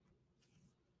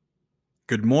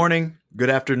Good morning, good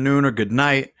afternoon, or good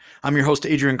night. I'm your host,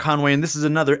 Adrian Conway, and this is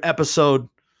another episode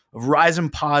of Rise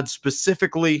and Pod,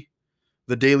 specifically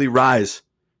the Daily Rise.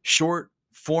 Short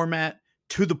format,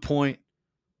 to the point.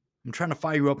 I'm trying to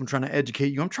fire you up. I'm trying to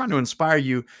educate you. I'm trying to inspire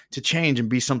you to change and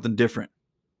be something different.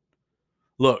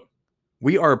 Look,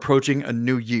 we are approaching a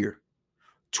new year.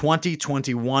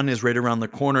 2021 is right around the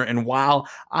corner, and while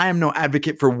I am no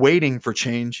advocate for waiting for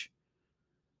change,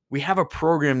 we have a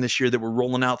program this year that we're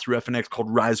rolling out through FNX called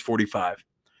Rise 45.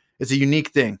 It's a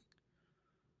unique thing.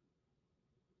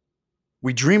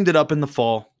 We dreamed it up in the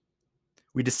fall.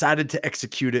 We decided to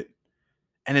execute it,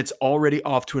 and it's already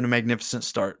off to a magnificent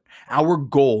start. Our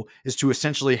goal is to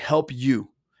essentially help you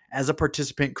as a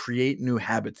participant create new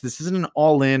habits. This isn't an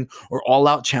all-in or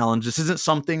all-out challenge. This isn't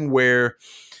something where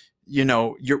we're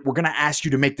going to ask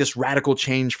you to make this radical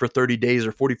change for 30 days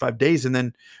or 45 days and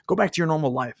then go back to your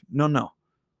normal life. No.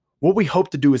 What we hope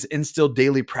to do is instill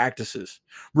daily practices,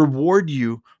 reward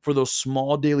you for those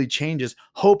small daily changes,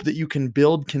 hope that you can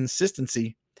build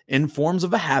consistency in forms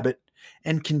of a habit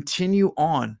and continue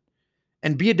on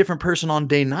and be a different person on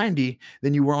day 90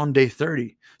 than you were on day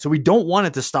 30. So we don't want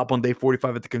it to stop on day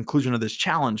 45 at the conclusion of this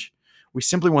challenge. We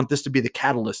simply want this to be the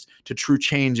catalyst to true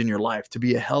change in your life, to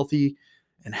be a healthy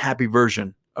and happy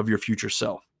version of your future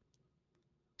self.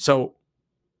 So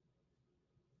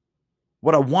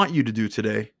what I want you to do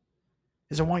today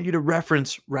is I want you to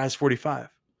reference Rise 45.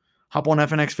 Hop on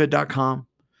fnxfit.com.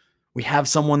 We have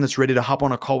someone that's ready to hop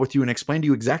on a call with you and explain to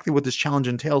you exactly what this challenge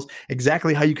entails,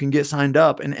 exactly how you can get signed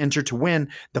up and enter to win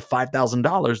the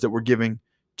 $5,000 that we're giving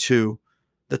to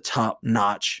the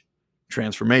top-notch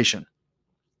transformation.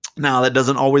 Now, that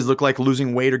doesn't always look like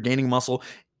losing weight or gaining muscle.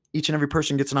 Each and every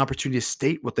person gets an opportunity to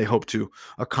state what they hope to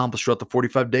accomplish throughout the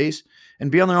 45 days and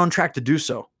be on their own track to do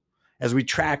so. As we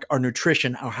track our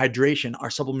nutrition, our hydration, our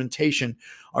supplementation,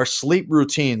 our sleep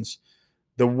routines,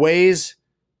 the ways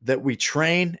that we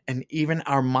train, and even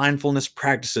our mindfulness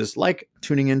practices, like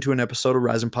tuning into an episode of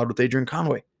Rise and Pod with Adrian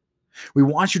Conway. We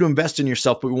want you to invest in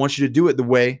yourself, but we want you to do it the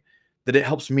way that it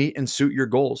helps meet and suit your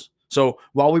goals. So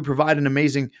while we provide an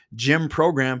amazing gym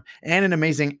program and an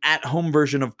amazing at-home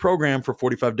version of program for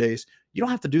 45 days, you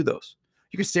don't have to do those.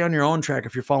 You can stay on your own track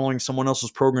if you're following someone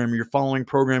else's program, or you're following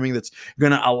programming that's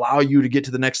going to allow you to get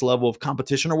to the next level of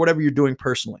competition or whatever you're doing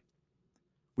personally.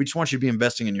 We just want you to be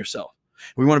investing in yourself.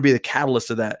 We want to be the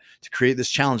catalyst of that to create this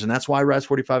challenge, and that's why Rise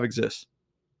 45 exists.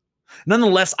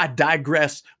 Nonetheless, I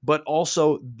digress, but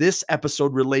also this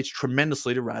episode relates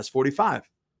tremendously to Rise 45.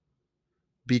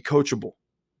 Be coachable.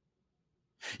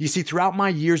 You see, throughout my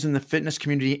years in the fitness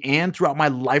community and throughout my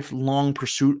lifelong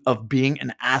pursuit of being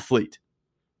an athlete,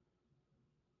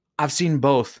 I've seen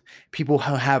both people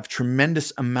who have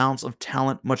tremendous amounts of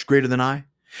talent, much greater than I,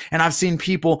 and I've seen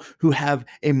people who have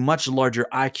a much larger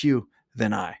IQ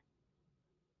than I.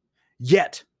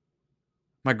 Yet,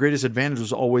 my greatest advantage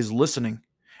was always listening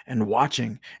and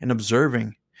watching and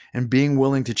observing and being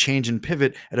willing to change and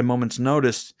pivot at a moment's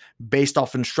notice based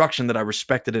off instruction that I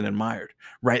respected and admired,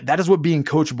 right? That is what being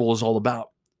coachable is all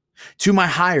about. To my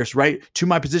hires, right? To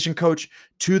my position coach,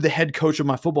 to the head coach of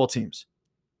my football teams.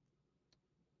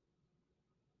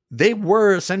 They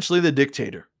were essentially the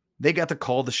dictator. They got to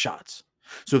call the shots.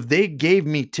 So if they gave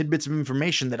me tidbits of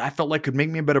information that I felt like could make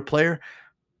me a better player,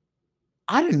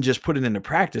 I didn't just put it into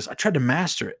practice. I tried to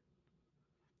master it.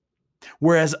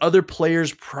 Whereas other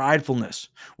players' pridefulness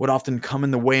would often come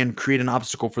in the way and create an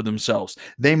obstacle for themselves.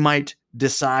 They might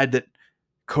decide that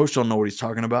coach don't know what he's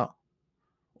talking about,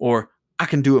 or I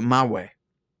can do it my way,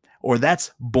 or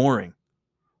that's boring,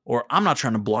 or I'm not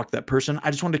trying to block that person. I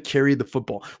just want to carry the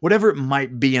football, whatever it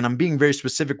might be. And I'm being very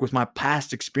specific with my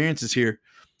past experiences here,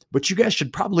 but you guys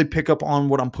should probably pick up on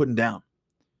what I'm putting down.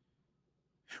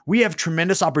 We have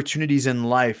tremendous opportunities in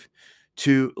life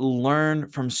to learn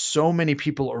from so many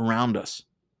people around us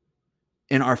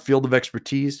in our field of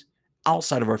expertise,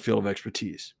 outside of our field of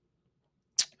expertise,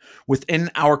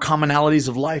 within our commonalities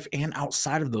of life and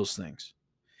outside of those things.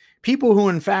 People who,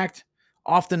 in fact,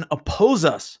 often oppose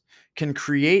us can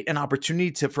create an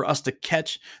opportunity for us to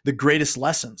catch the greatest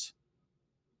lessons.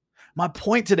 My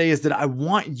point today is that I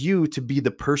want you to be the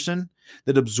person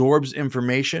that absorbs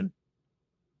information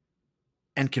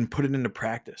and can put it into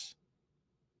practice.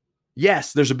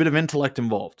 Yes, there's a bit of intellect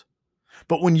involved,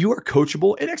 but when you are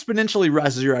coachable, it exponentially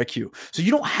rises your IQ. So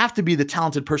you don't have to be the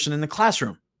talented person in the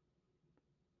classroom.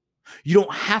 You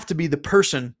don't have to be the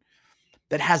person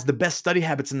that has the best study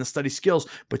habits and the study skills,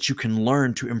 but you can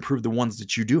learn to improve the ones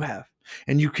that you do have.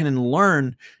 And you can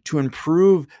learn to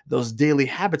improve those daily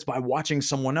habits by watching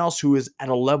someone else who is at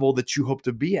a level that you hope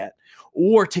to be at,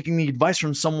 or taking the advice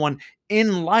from someone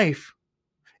in life,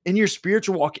 in your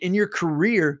spiritual walk, in your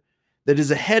career, that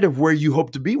is ahead of where you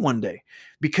hope to be one day.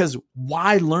 Because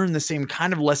why learn the same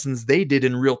kind of lessons they did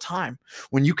in real time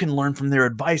when you can learn from their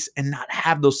advice and not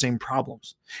have those same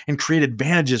problems and create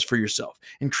advantages for yourself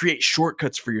and create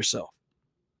shortcuts for yourself?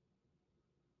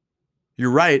 You're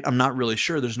right. I'm not really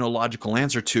sure. There's no logical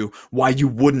answer to why you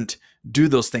wouldn't do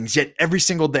those things. Yet every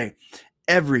single day,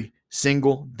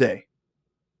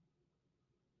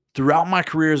 throughout my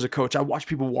career as a coach, I watch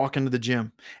people walk into the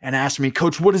gym and ask me,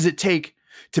 Coach, what does it take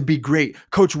to be great?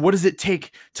 Coach, what does it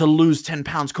take to lose 10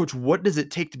 pounds? Coach, what does it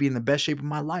take to be in the best shape of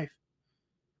my life?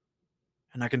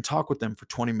 And I can talk with them for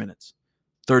 20 minutes,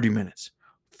 30 minutes,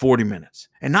 40 minutes,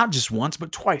 and not just once,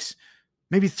 but twice,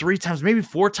 maybe 3 times, maybe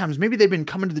 4 times. Maybe they've been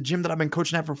coming to the gym that I've been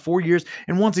coaching at for 4 years.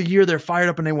 And once a year, they're fired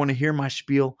up and they want to hear my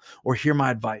spiel or hear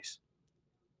my advice.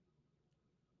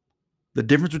 The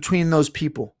difference between those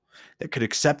people that could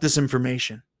accept this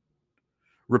information,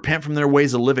 repent from their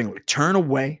ways of living, like turn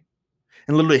away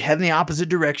and literally head in the opposite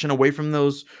direction, away from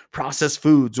those processed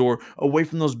foods or away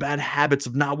from those bad habits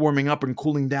of not warming up and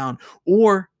cooling down,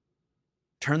 or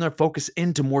turn their focus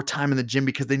into more time in the gym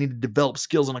because they need to develop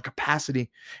skills and a capacity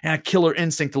and a killer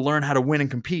instinct to learn how to win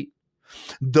and compete.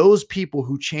 Those people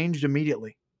who changed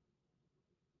immediately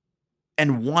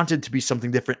and wanted to be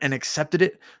something different and accepted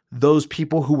it, those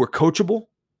people who were coachable,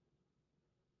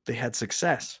 they had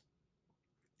success,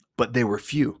 but they were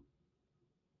few.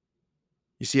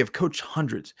 You see, I've coached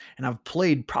hundreds and I've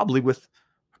played probably with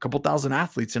a couple thousand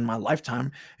athletes in my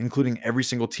lifetime, including every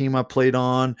single team I played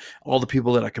on, all the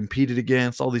people that I competed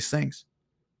against, all these things.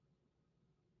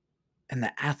 And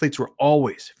the athletes were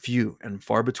always few and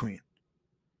far between.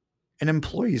 And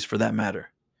employees, for that matter,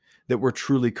 that were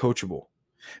truly coachable.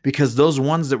 Because those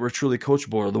ones that were truly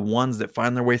coachable are the ones that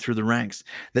find their way through the ranks,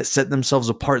 that set themselves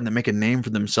apart and that make a name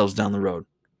for themselves down the road,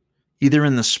 either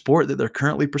in the sport that they're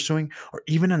currently pursuing or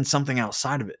even in something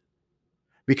outside of it.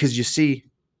 Because you see,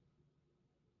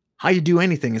 how you do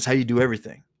anything is how you do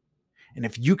everything. And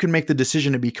if you can make the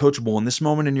decision to be coachable in this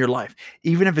moment in your life,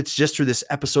 even if it's just through this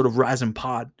episode of Rise and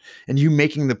Pod, and you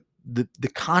making the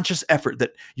conscious effort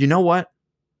that, you know what,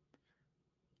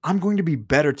 I'm going to be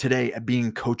better today at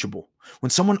being coachable.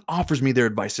 When someone offers me their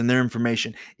advice and their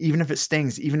information, even if it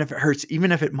stings, even if it hurts,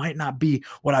 even if it might not be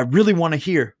what I really want to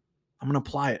hear, I'm going to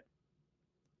apply it.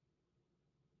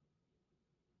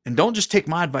 And don't just take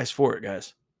my advice for it,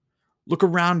 guys. Look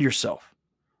around yourself.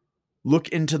 Look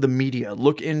into the media.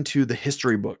 Look into the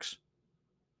history books.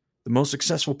 The most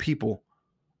successful people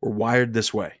were wired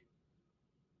this way.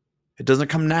 It doesn't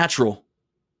come natural.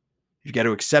 You got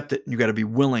to accept it, and you got to be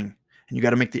willing, and you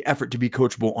got to make the effort to be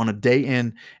coachable on a day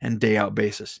in and day out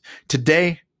basis.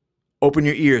 Today, open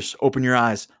your ears, open your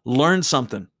eyes, learn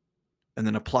something, and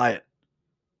then apply it.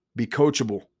 Be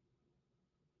coachable.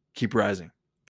 Keep rising.